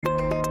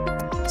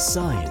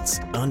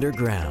Science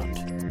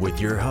Underground with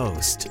your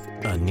host,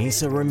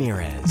 Anissa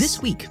Ramirez.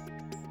 This week,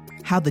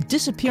 how the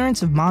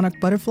disappearance of monarch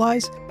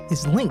butterflies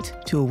is linked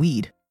to a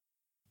weed.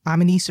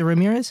 I'm Anissa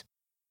Ramirez,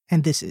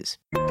 and this is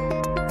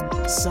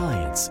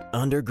Science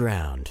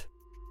Underground.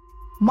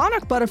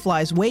 Monarch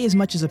butterflies weigh as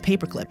much as a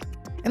paperclip,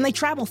 and they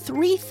travel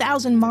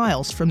 3,000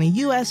 miles from the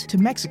U.S. to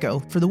Mexico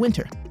for the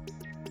winter.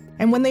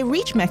 And when they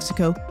reach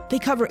Mexico, they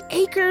cover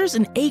acres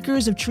and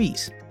acres of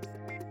trees.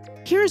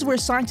 Here's where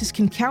scientists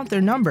can count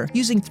their number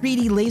using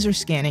 3D laser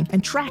scanning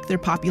and track their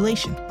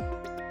population.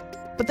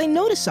 But they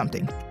noticed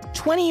something.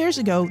 20 years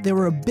ago, there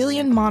were 1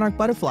 billion monarch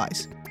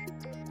butterflies.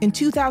 In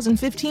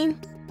 2015,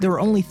 there were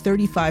only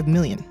 35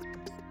 million.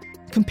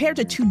 Compared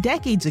to 2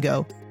 decades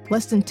ago,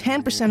 less than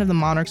 10% of the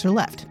monarchs are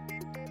left.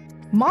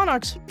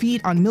 Monarchs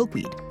feed on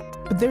milkweed,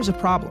 but there's a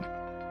problem.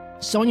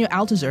 Sonia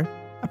Althusser,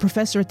 a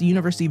professor at the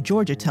University of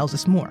Georgia, tells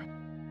us more.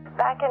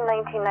 Back in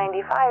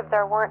 1995,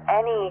 there weren't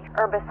any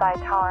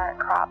herbicide-tolerant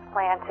crops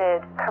planted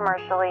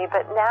commercially,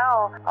 but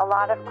now a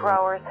lot of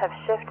growers have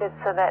shifted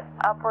so that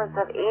upwards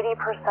of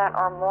 80%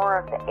 or more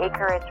of the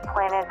acreage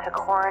planted to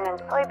corn and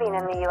soybean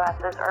in the U.S.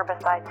 is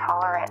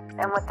herbicide-tolerant.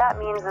 And what that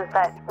means is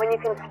that when you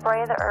can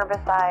spray the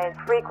herbicide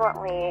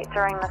frequently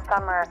during the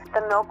summer,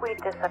 the milkweed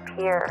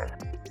disappears.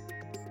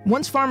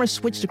 Once farmers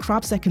switched to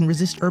crops that can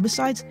resist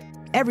herbicides,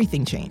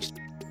 everything changed.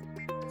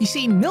 You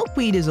see,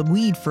 milkweed is a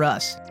weed for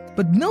us,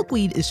 but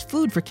milkweed is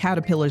food for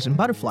caterpillars and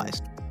butterflies.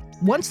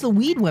 Once the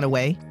weed went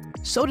away,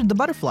 so did the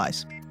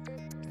butterflies.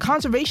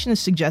 Conservationists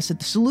suggest that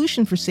the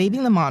solution for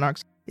saving the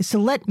monarchs is to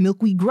let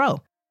milkweed grow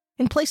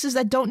in places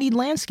that don't need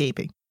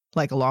landscaping,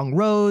 like along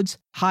roads,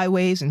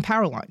 highways, and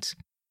power lines.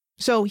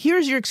 So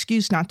here's your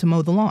excuse not to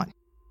mow the lawn.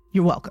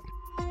 You're welcome.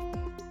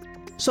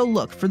 So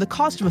look, for the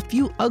cost of a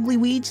few ugly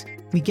weeds,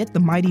 we get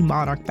the mighty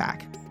monarch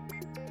back.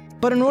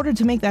 But in order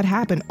to make that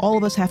happen, all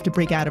of us have to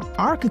break out of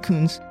our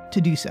cocoons to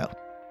do so.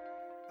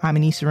 I'm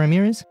Anissa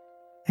Ramirez,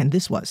 and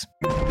this was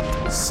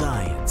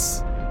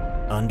Science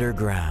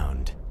Underground.